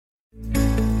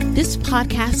This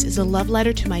podcast is a love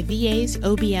letter to my VAs,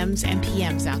 OBMs, and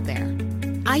PMs out there.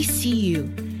 I see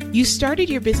you. You started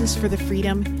your business for the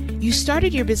freedom. You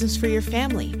started your business for your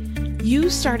family. You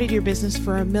started your business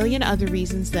for a million other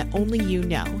reasons that only you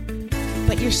know.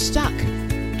 But you're stuck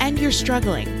and you're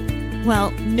struggling.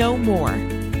 Well, no more.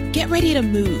 Get ready to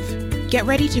move. Get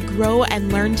ready to grow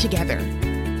and learn together.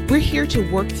 We're here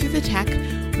to work through the tech,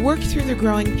 work through the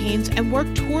growing pains, and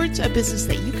work towards a business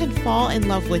that you can fall in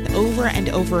love with over and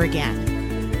over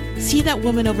again. See that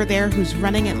woman over there who's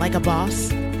running it like a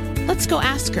boss? Let's go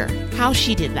ask her how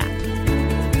she did that.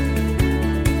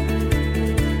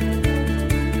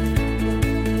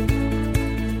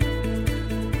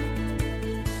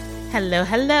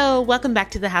 Hello. Welcome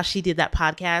back to the How She Did That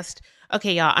podcast.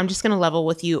 Okay, y'all, I'm just going to level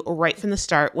with you right from the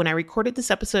start. When I recorded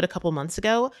this episode a couple months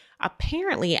ago,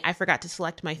 apparently I forgot to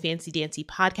select my fancy dancy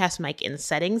podcast mic in the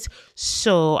settings.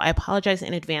 So I apologize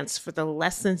in advance for the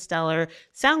less than stellar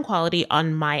sound quality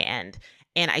on my end.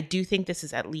 And I do think this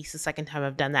is at least the second time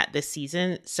I've done that this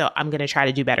season. So I'm going to try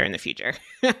to do better in the future.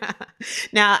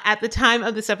 Now, at the time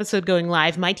of this episode going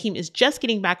live, my team is just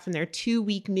getting back from their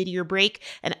 2-week mid-year break,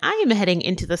 and I am heading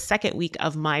into the second week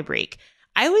of my break.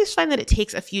 I always find that it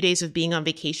takes a few days of being on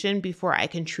vacation before I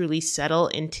can truly settle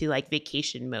into like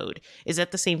vacation mode. Is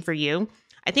that the same for you?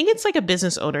 I think it's like a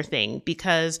business owner thing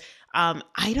because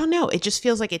I don't know. It just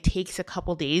feels like it takes a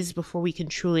couple days before we can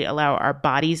truly allow our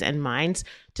bodies and minds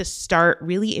to start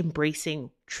really embracing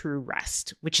true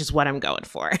rest, which is what I'm going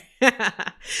for.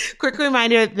 Quick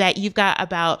reminder that you've got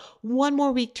about one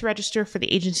more week to register for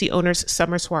the Agency Owners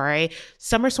Summer Soiree.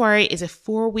 Summer Soiree is a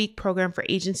 4-week program for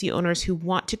agency owners who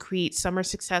want to create summer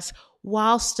success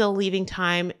while still leaving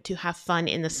time to have fun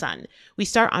in the sun. We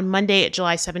start on Monday,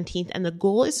 July 17th, and the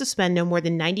goal is to spend no more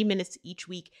than 90 minutes each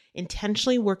week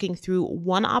intentionally working through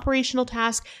one operational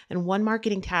task and one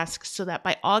marketing task so that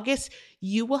by August,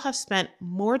 you will have spent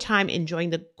more time enjoying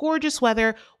the gorgeous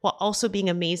weather while also being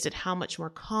amazed at how much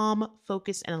more calm,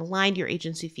 focused, and aligned your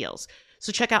agency feels.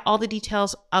 So check out all the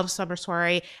details of Summer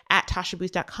Soiree at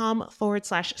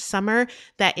tashabooth.com/summer.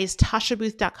 That is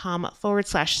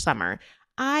tashabooth.com/summer.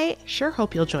 I sure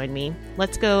hope you'll join me.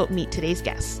 Let's go meet today's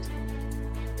guest.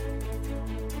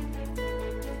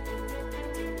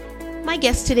 My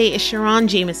guest today is Sharon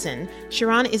Jameson.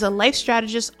 Sharon is a life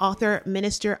strategist, author,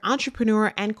 minister,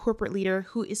 entrepreneur, and corporate leader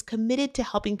who is committed to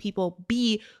helping people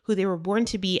be who they were born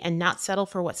to be and not settle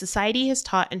for what society has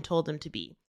taught and told them to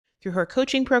be. Through her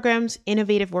coaching programs,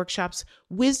 innovative workshops,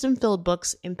 wisdom-filled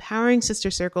books, empowering sister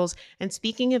circles, and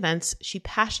speaking events, she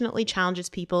passionately challenges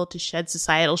people to shed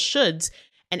societal shoulds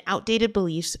and outdated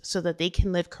beliefs so that they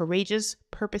can live courageous,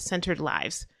 purpose-centered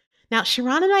lives. Now,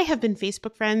 Sharon and I have been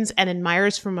Facebook friends and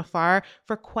admirers from afar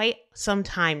for quite some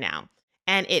time now,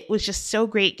 and it was just so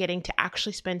great getting to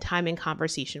actually spend time in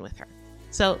conversation with her.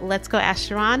 So let's go ask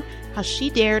Sharon how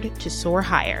she dared to soar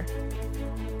higher.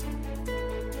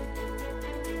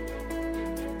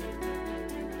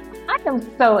 I am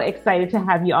so excited to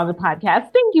have you on the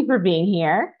podcast. Thank you for being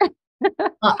here.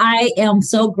 I am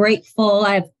so grateful.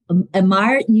 I've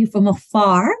admired you from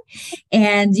afar,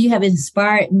 and you have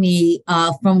inspired me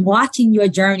from watching your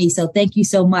journey. So thank you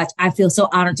so much. I feel so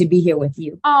honored to be here with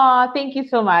you. Thank you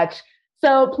so much.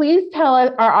 So please tell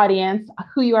our audience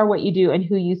who you are, what you do, and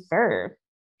who you serve.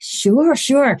 Sure.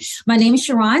 My name is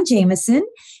Sharon Jameson,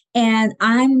 and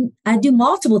I do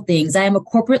multiple things. I am a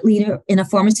corporate leader in a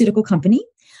pharmaceutical company.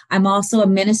 I'm also a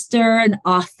minister, an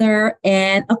author,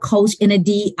 and a coach and a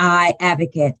DI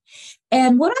advocate.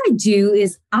 And what I do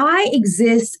is I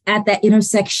exist at that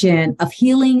intersection of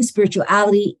healing,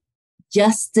 spirituality,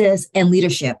 justice, and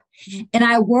leadership. Mm-hmm. And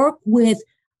I work with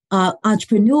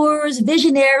entrepreneurs,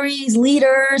 visionaries,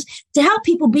 leaders to help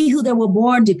people be who they were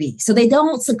born to be. So they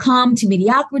don't succumb to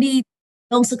mediocrity,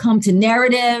 don't succumb to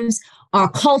narratives, our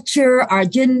culture, our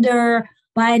gender,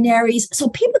 binaries, so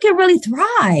people can really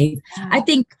thrive. Mm-hmm. I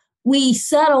think we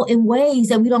settle in ways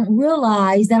that we don't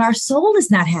realize that our soul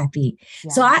is not happy.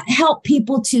 Yeah. So I help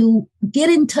people to get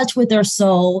in touch with their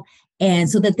soul and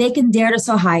so that they can dare to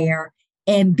soar higher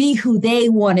and be who they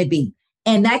want to be.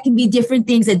 And that can be different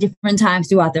things at different times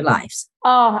throughout their lives.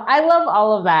 Oh, I love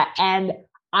all of that. And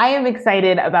I am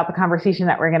excited about the conversation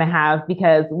that we're going to have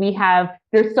because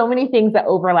there's so many things that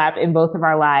overlap in both of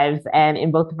our lives and in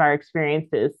both of our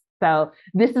experiences. So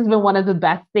this has been one of the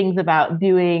best things about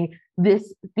doing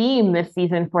this theme this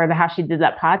season for the How She Did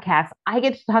That podcast. I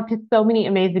get to talk to so many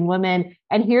amazing women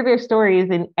and hear their stories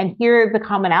and hear the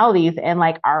commonalities and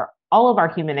like all of our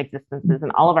human existences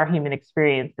and all of our human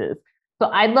experiences.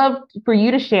 So I'd love for you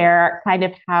to share kind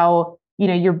of how,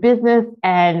 your business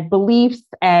and beliefs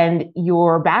and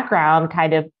your background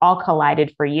kind of all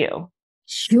collided for you.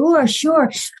 Sure,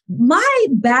 sure. My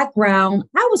background,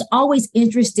 I was always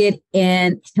interested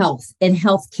in health and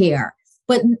healthcare,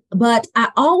 but I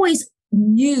always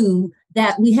knew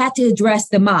that we had to address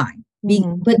the mind.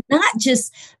 But not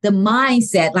just the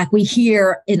mindset like we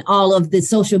hear in all of the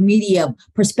social media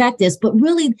perspectives, but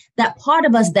really that part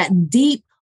of us, that deep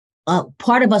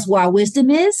part of us where our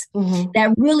wisdom is,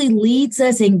 that really leads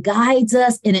us and guides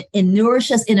us and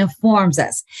nourishes us and informs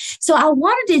us. So I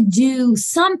wanted to do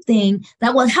something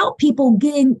that will help people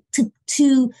get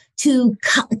to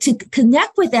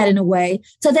connect with that in a way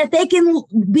so that they can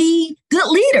be good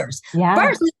leaders,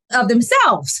 first of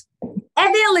themselves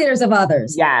and then leaders of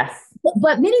others. Yes.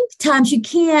 But many times you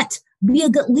can't be a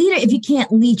good leader if you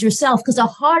can't lead yourself, because the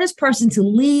hardest person to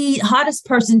lead, hardest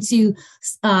person to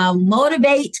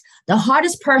motivate, the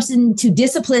hardest person to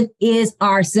discipline is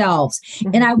ourselves.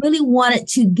 And I really wanted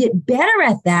to get better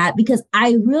at that, because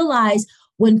I realized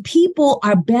when people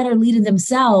are better leading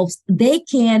themselves, they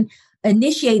can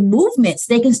initiate movements,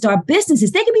 they can start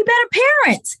businesses, they can be better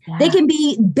parents, they can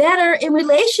be better in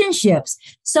relationships.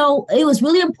 So it was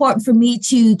really important for me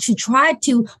to try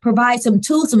to provide some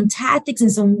tools, some tactics,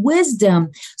 and some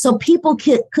wisdom so people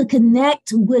could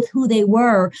connect with who they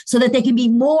were so that they can be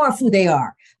more of who they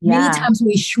are. Many times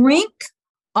we shrink,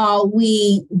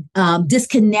 we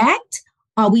disconnect,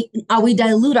 we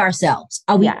dilute ourselves,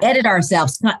 we edit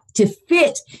ourselves not to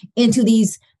fit into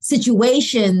these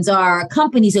situations or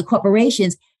companies or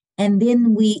corporations, and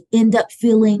then we end up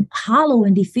feeling hollow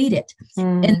and defeated.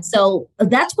 And so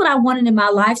that's what I wanted in my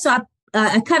life. So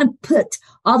I kind of put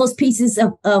all those pieces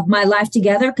of my life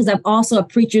together, because I'm also a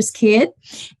preacher's kid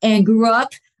and grew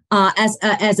up as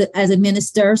a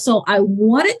minister. So I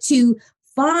wanted to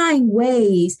find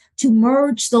ways to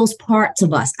merge those parts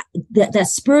of us, that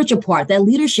spiritual part, that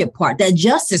leadership part, that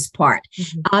justice part,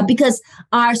 because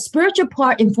our spiritual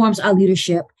part informs our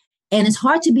leadership. And it's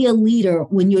hard to be a leader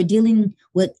when you're dealing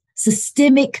with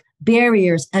systemic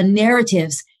barriers and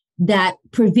narratives that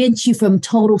prevent you from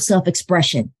total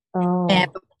self-expression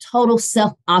and total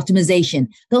self-optimization.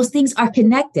 Those things are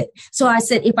connected. So I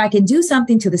said, if I can do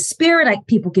something to the spirit,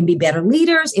 people can be better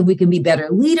leaders. If we can be better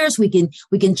leaders, we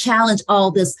can challenge all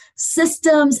this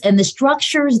systems and the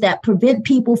structures that prevent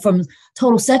people from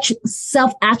total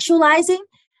self-actualizing.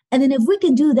 And then if we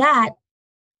can do that,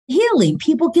 healing,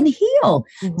 people can heal,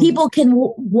 people can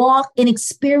walk and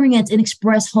experience and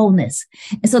express wholeness.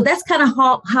 And so that's kind of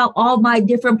how all my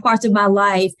different parts of my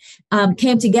life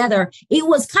came together. It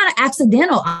was kind of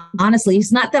accidental, honestly.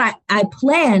 It's not that I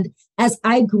planned. As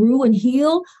I grew and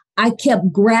healed, I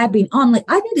kept grabbing on, like,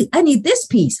 I need this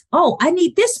piece. Oh, I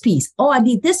need this piece. Oh, I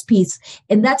need this piece.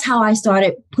 And that's how I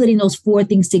started putting those four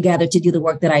things together to do the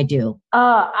work that I do.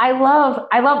 I love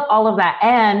all of that.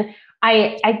 And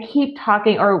I keep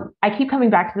talking, or I keep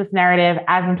coming back to this narrative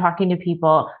as I'm talking to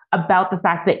people about the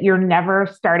fact that you're never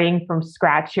starting from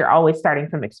scratch. You're always starting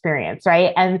from experience,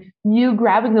 right? And you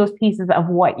grabbing those pieces of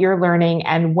what you're learning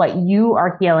and what you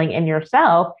are healing in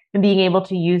yourself and being able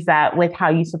to use that with how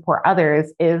you support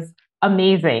others is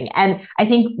amazing. And I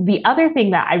think the other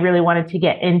thing that I really wanted to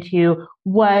get into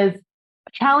was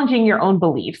challenging your own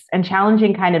beliefs and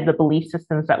challenging kind of the belief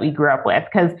systems that we grew up with,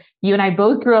 because you and I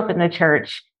both grew up in the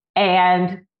church.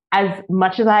 And as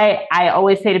much as I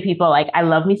always say to people, like, I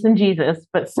love me some Jesus,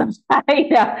 but sometimes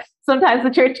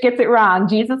the church gets it wrong.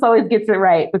 Jesus always gets it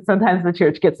right, but sometimes the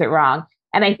church gets it wrong.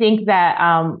 And I think that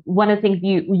one of the things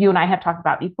you and I have talked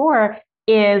about before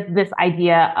is this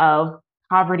idea of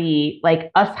poverty,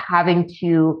 like us having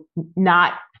to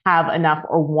not have enough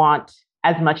or want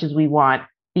as much as we want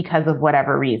because of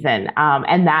whatever reason.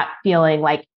 And that feeling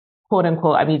like, quote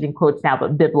unquote, I'm using quotes now,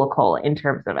 but biblical in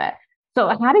terms of it. So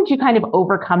how did you kind of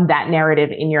overcome that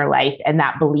narrative in your life and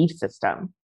that belief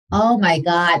system? Oh my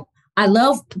God. I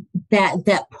love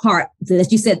that part that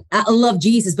you said. I love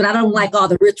Jesus, but I don't like all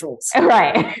the rituals.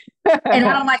 Right. And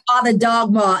I don't like all the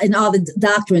dogma and all the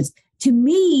doctrines. To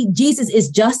me, Jesus is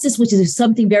justice, which is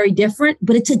something very different,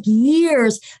 but it took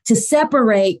years to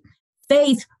separate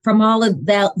faith from all of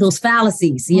those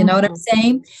fallacies. You know what I'm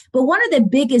saying? But one of the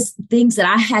biggest things that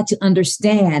I had to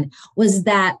understand was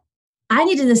that I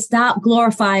needed to stop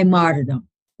glorifying martyrdom,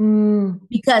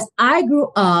 because I grew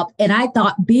up and I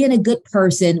thought being a good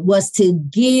person was to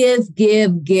give.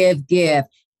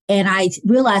 And I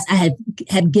realized I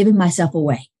had given myself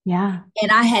away. Yeah.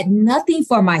 And I had nothing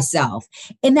for myself.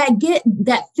 And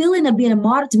that feeling of being a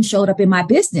martyrdom showed up in my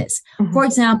business. For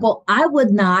example, I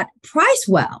would not price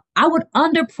well. I would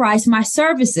underprice my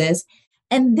services.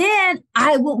 And then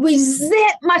I would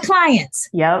resent my clients.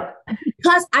 Yep.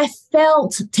 Because I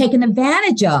felt taken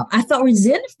advantage of. I felt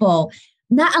resentful,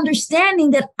 not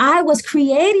understanding that I was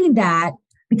creating that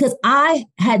because I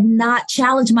had not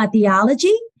challenged my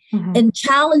theology and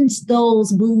challenged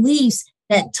those beliefs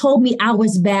that told me I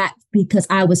was bad because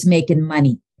I was making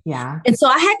money. Yeah. And so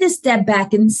I had to step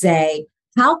back and say,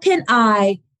 how can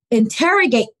I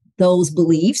interrogate those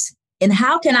beliefs? And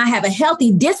how can I have a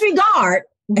healthy disregard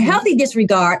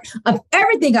of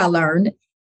everything I learned?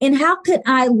 And how could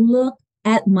I look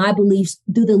at my beliefs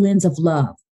through the lens of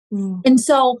love? And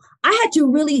so I had to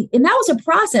really, and that was a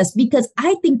process, because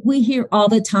I think we hear all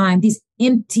the time these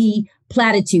empty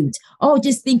platitudes. Oh,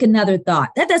 just think another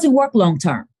thought. That doesn't work long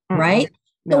term, right?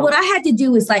 No. So what I had to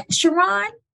do is like,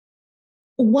 Sharon,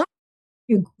 why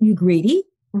are you greedy?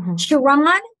 Sharon,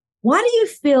 why do you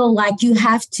feel like you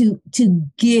have to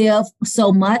give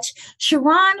so much?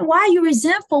 Sharon, why are you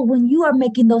resentful when you are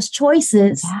making those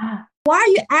choices? Yeah. Why are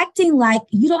you acting like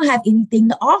you don't have anything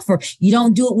to offer? You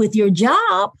don't do it with your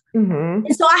job.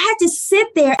 And so I had to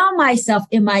sit there, ground myself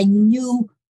in my new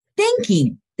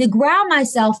thinking, to ground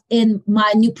myself in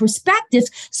my new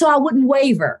perspectives so I wouldn't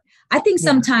waver. I think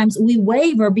sometimes we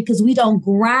waver because we don't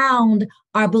ground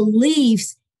our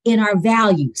beliefs in our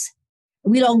values.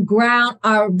 We don't ground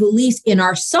our beliefs in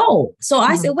our soul. So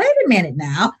I said, wait a minute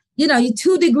now. You know, you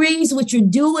 2 degrees, what you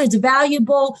do is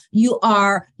valuable. You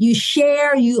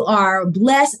share, you are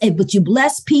blessed, but you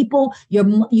bless people. Your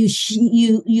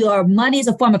money is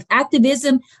a form of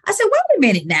activism. I said, wait a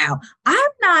minute now.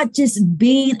 I'm not just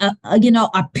being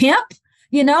a pimp,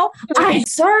 I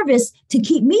service to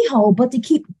keep me whole, but to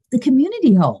keep the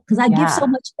community whole, because I give so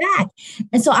much back.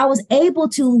 And so I was able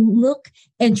to look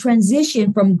and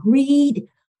transition from greed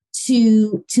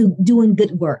to doing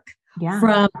good work.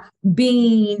 From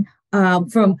being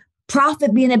from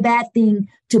profit being a bad thing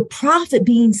to profit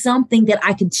being something that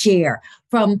I could share,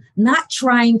 from not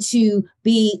trying to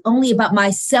be only about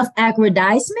my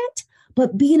self-aggrandizement,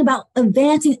 but being about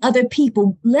advancing other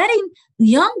people, letting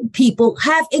young people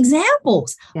have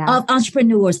examples of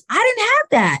entrepreneurs. I didn't have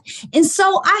that. And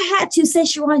so I had to say,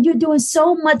 Sharon, you're doing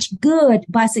so much good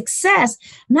by success,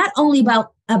 not only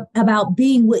about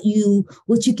being what you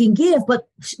can give, but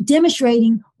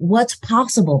demonstrating what's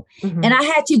possible. And I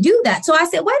had to do that. So I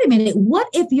said, wait a minute, what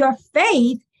if your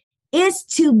faith is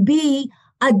to be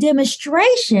a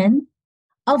demonstration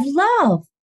of love,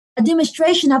 a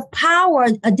demonstration of power,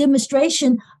 a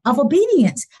demonstration of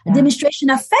obedience, a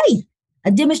demonstration of faith,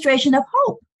 a demonstration of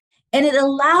hope? And it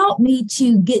allowed me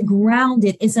to get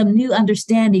grounded in some new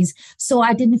understandings, so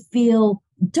I didn't feel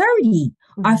dirty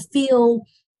or feel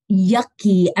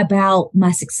yucky about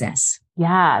my success.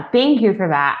 Yeah, thank you for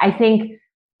that. I think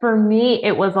for me,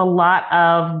 it was a lot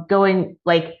of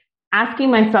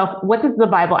asking myself, what does the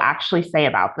Bible actually say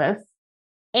about this?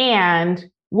 And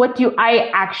what do I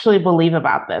actually believe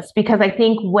about this? Because I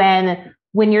think when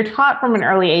you're taught from an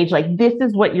early age, like, this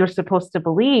is what you're supposed to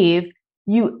believe,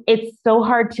 it's so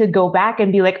hard to go back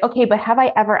and be like, okay, but have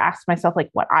I ever asked myself like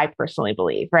what I personally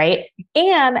believe, right?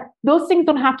 And those things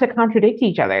don't have to contradict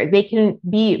each other. They can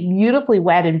be beautifully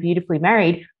wed and beautifully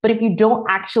married. But if you don't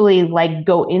actually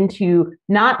go into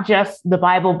not just the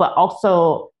Bible, but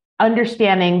also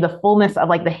understanding the fullness of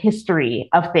the history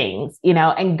of things,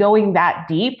 and going that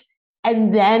deep,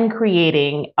 and then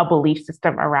creating a belief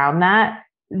system around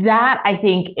that I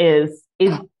think is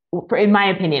in my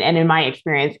opinion and in my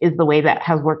experience, is the way that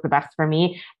has worked the best for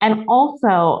me. And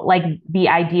also the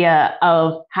idea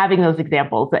of having those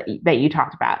examples that you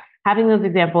talked about, having those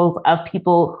examples of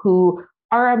people who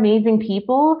are amazing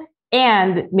people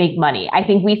and make money. I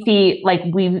think we see,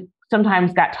 we've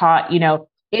sometimes got taught,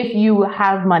 if you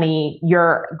have money,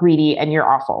 you're greedy and you're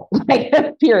awful,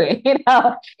 period,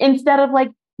 instead of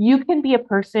you can be a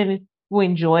person who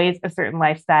enjoys a certain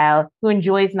lifestyle, who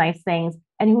enjoys nice things,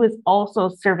 and who is also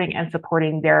serving and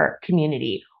supporting their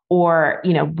community, or,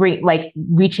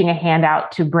 reaching a hand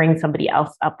out to bring somebody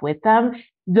else up with them.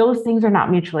 Those things are not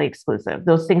mutually exclusive.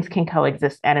 Those things can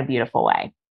coexist in a beautiful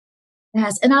way.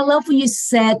 Yes. And I love when you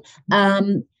said,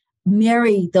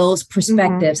 marry those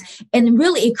perspectives. And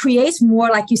really it creates more,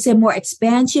 like you said, more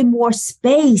expansion, more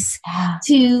space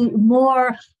to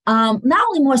more, not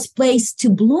only more space to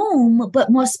bloom,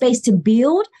 but more space to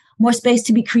build, more space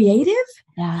to be creative,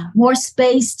 more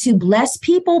space to bless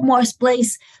people, more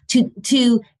space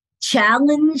to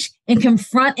challenge and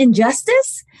confront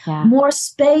injustice, more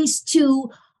space to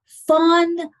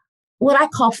fund what I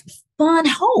call fun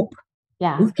hope.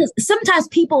 Because sometimes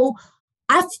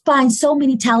I find so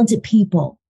many talented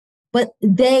people, but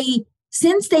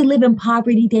since they live in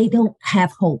poverty, they don't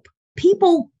have hope.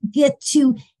 People get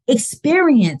to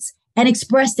experience and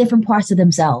express different parts of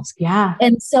themselves.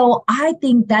 And so I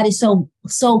think that is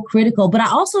so critical. But I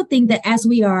also think that as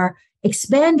we are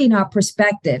expanding our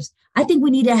perspectives, I think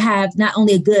we need to have not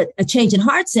only a change in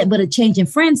heart set, but a change in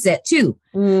friend set too.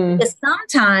 Because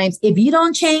sometimes if you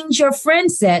don't change your friend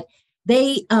set,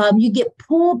 you get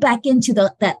pulled back into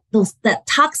that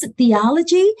toxic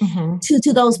theology,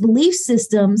 to those belief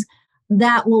systems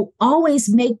that will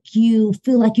always make you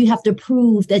feel like you have to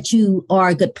prove that you are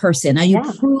a good person, or you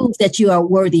prove that you are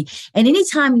worthy. And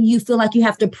anytime you feel like you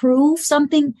have to prove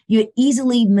something, you're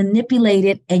easily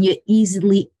manipulated and you're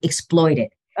easily exploited.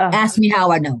 Ask me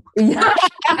how I know.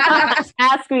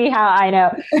 Ask me how I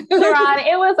know. Sharon,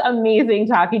 it was amazing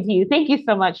talking to you. Thank you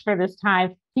so much for this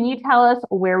time. Can you tell us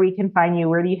where we can find you?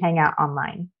 Where do you hang out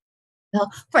online?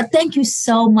 Thank you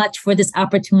so much for this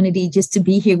opportunity just to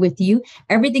be here with you.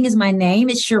 Everything is my name.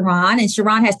 It's Sharon, and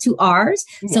Sharon has 2 R's.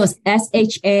 So it's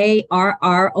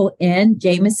SHARRON,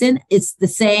 Jameson. It's the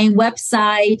same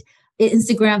website,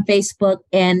 Instagram, Facebook.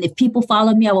 And if people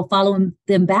follow me, I will follow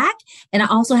them back. And I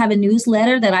also have a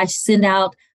newsletter that I send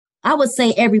out, I would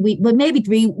say every week, but maybe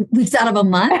 3 weeks out of a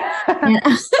month.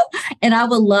 And I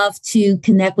would love to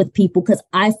connect with people because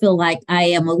I feel like I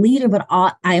am a leader, but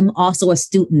I am also a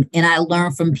student, and I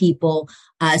learn from people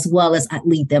as well as I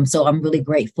lead them. So I'm really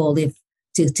grateful to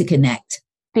connect.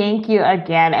 Thank you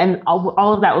again. And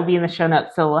all of that will be in the show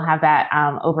notes. So we'll have that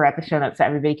over at the show notes so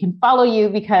everybody can follow you,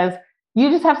 because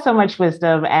you just have so much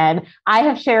wisdom. And I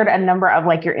have shared a number of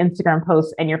like your Instagram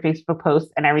posts and your Facebook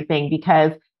posts and everything,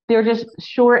 because they're just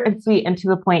short and sweet and to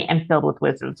the point and filled with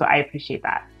wisdom. So I appreciate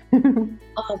that.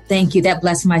 Oh, thank you. That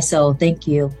blessed my soul. Thank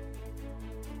you.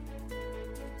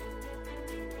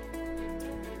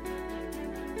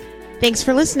 Thanks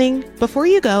for listening. Before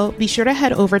you go, be sure to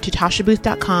head over to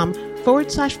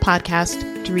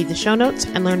tashabooth.com/podcast to read the show notes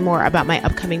and learn more about my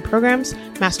upcoming programs,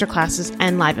 masterclasses,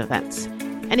 and live events.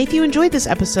 And if you enjoyed this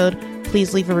episode,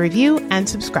 please leave a review and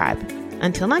subscribe.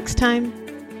 Until next time.